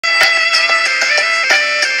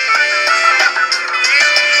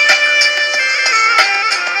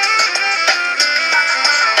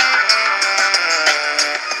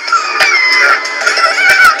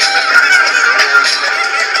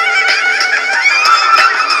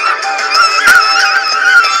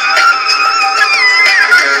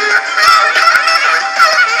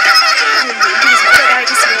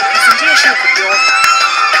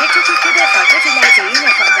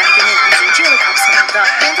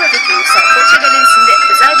Londra'daki Ulusal Portre Galerisi'nde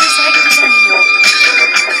özel bir sergi düzenleniyor.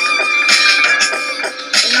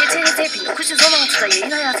 İngiltere'de 1916'da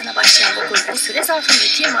yayın hayatına başlayan okul bu süre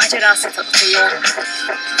zarfındaki macerası tanıtılıyor.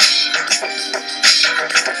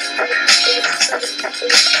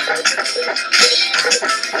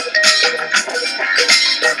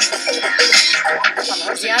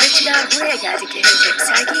 Ama ziyaretçiler buraya geldiklerinde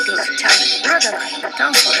sergiyi gördükten, buradan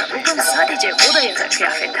ayrıldıktan sonra okulun sadece oda ya da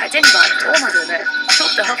kıyafetlerden ibaret olmadığını,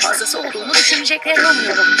 çok daha fazlası olduğunu düşüneceklerini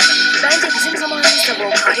umuyorum. Bence bizim zamanımızda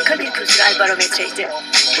bu harika bir kültürel barometreydi.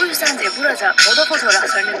 Bu yüzden de burada moda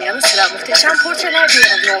fotoğraflarının yanı sıra muhteşem portreler de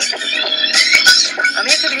yer alıyor.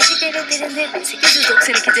 Amerika Birleşik Devletleri'nde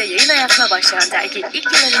 1892'de yayın hayatına başlayan dergi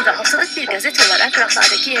ilk yıllarında haftalık bir gazete olarak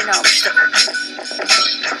raflardaki yerini almıştı.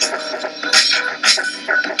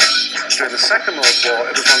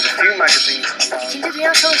 İkinci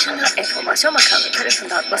Dünya Savaşı'nda Enformasyon Bakanlığı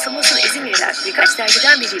tarafından basılmasına izin verilen birkaç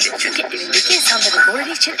dergiden biriydi. Çünkü evindeki insanların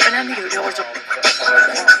morali için önemli görüyordu.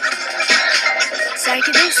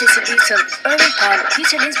 Sergide Cecil Beaton, Irving Penn,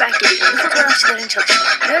 Peter Lindbergh gibi ünlü fotoğrafçıların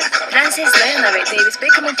çalışmaları, Prenses Diana ve David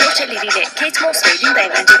Beckham'ın portreleriyle Kate Moss ve Linda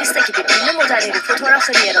Evangelista gibi ünlü modellerin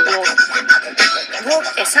fotoğrafları yer alıyor.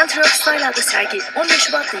 Vogue, A Center of Style adlı sergi 15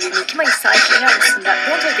 Şubat ile 22 Mayıs tarihleri arasında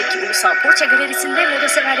Londra'daki Ulusal Portre Galerisi'nde moda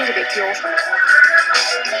severleri bekliyor.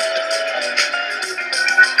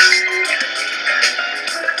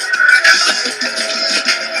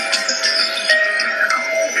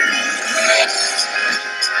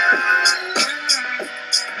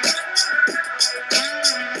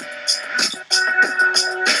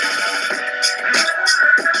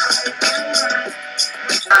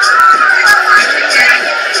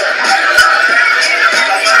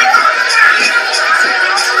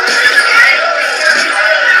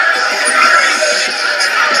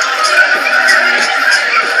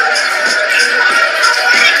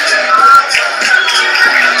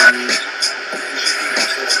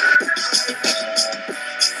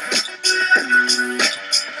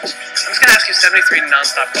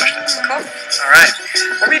 Non-stop questions. Cool. All right.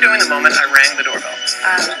 What were you doing the moment I rang the doorbell?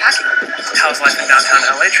 Packing. How's life in downtown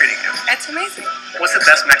LA treating you? It's amazing. What's the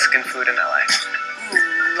best Mexican food in LA?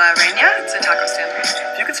 La Reina. It's a taco stand.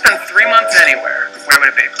 If you could spend 3 months anywhere, where would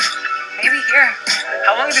it be? Maybe here.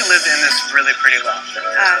 How long have you lived in this really pretty loft?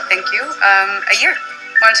 Thank you. A year.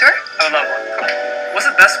 Want a tour? I would love one. Cool. What's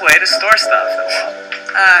the best way to store stuff in the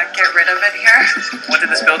loft? Get rid of it here. What did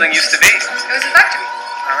this building used to be? It was a factory.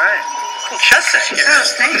 All right. Cool chess set here. Oh,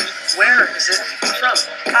 thanks. Where is it from?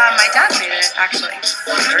 My dad made it, actually.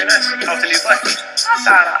 Very nice. How often do you play? Not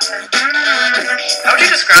that often. How would you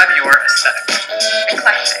describe your aesthetic?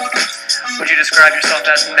 Eclectic. Would you describe yourself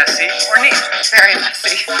as messy or neat? Very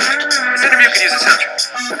messy. This interview could use a soundtrack.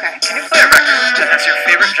 Okay. Can you play a record that has your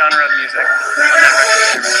favorite genre of music on that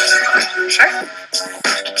record? Sure.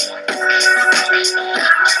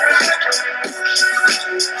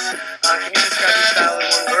 Can you describe your style in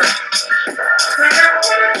one word?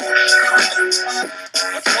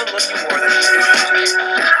 What's one look you wore that you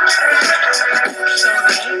So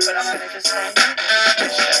mean, but I'm gonna just say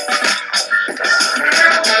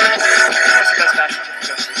What's the best fashion tip you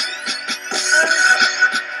go to?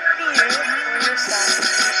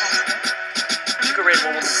 You could rate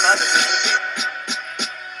one woman's closet.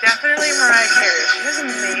 Definitely Mariah Carey. She has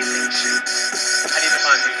amazing shoes. How do you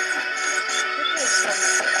define beauty? Maybe it's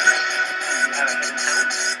something. You have a hidden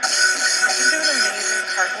talent. I can do an amazing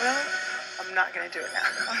cartwheel. I'm not gonna do it now.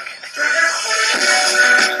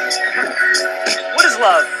 What is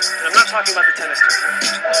love? And I'm not talking about the tennis tournament.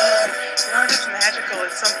 Love is magical.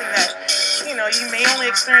 It's something that, you may only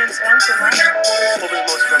experience once in life. What was the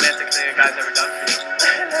most romantic thing a guy's ever done for you?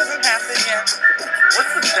 It hasn't happened yet.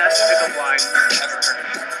 What's the best pickup line you've ever heard?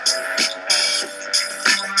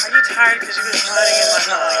 Are you tired because you've been running in my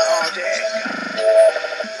mind all day?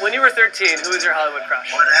 When you were 13, who was your Hollywood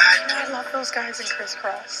crush? I love those guys in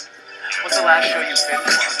Crisscross. What's the last show you've been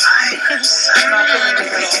to? Not going to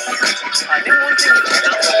middle. Name one thing you do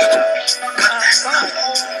not love about. God.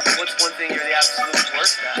 What's one thing you're the absolute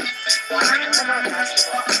worst at? How about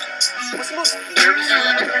basketball? What's the most nervous you've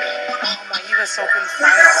ever been? Oh, my U.S. Open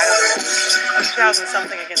final. I don't know.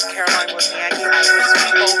 2000-something against Caroline Wozniacki.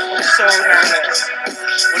 We both were so nervous.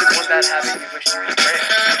 What is one bad habit you wish you could break?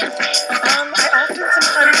 I often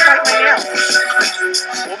sometimes bite my nails.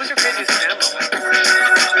 What was your craziest fan moment?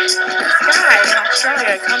 This guy in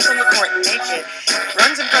Australia comes on the court naked,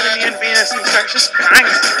 runs in front of me and Venus and starts just crying.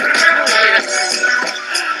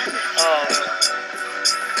 Oh.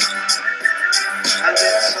 And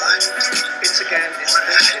it's again, it's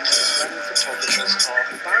when the photographers are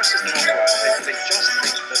embarrassed is the wrong word. They just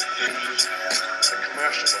think that the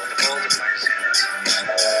commercial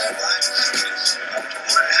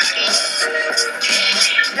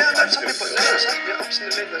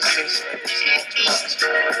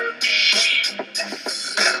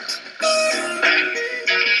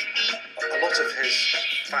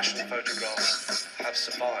fashion photographs have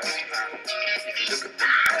survived, and if you look at the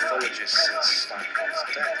anthologies since Steinbeck's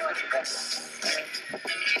death, he lived about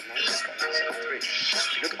 1973.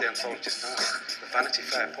 If you look at the anthologies now, the Vanity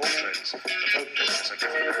Fair portraits, the Vogue pictures are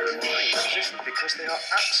given a prime position because they are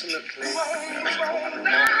absolutely remarkable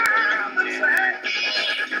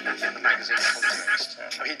in the magazine context.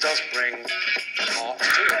 He does bring art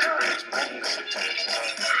to it, he brings modernism to it.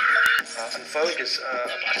 And Vogue is,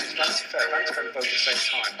 actually it's Vanity Fair and Vogue at the same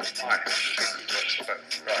time. He works for both.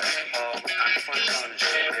 Right. And Frank Carnage, the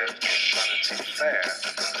editor of Vanity Fair,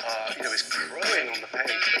 is crowing on the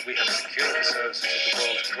page that we have secured the services of the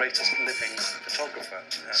world's greatest living photographer.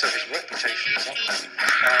 So his reputation is up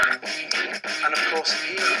there. And of course,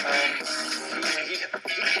 he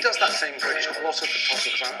does that thing which a lot of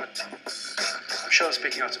photographers, I'm sure I'm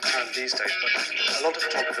speaking out of turn these days, but a lot of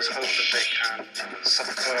photographers hope that they can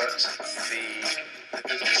subvert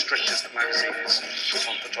the strictures that magazines put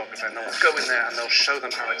on photography, and they'll go in there and they'll show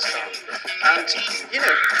them how it's done. And, he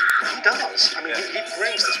does. I mean, he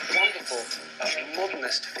brings this wonderful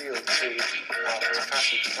modernist feel to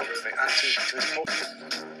fashion photography and to his portrait.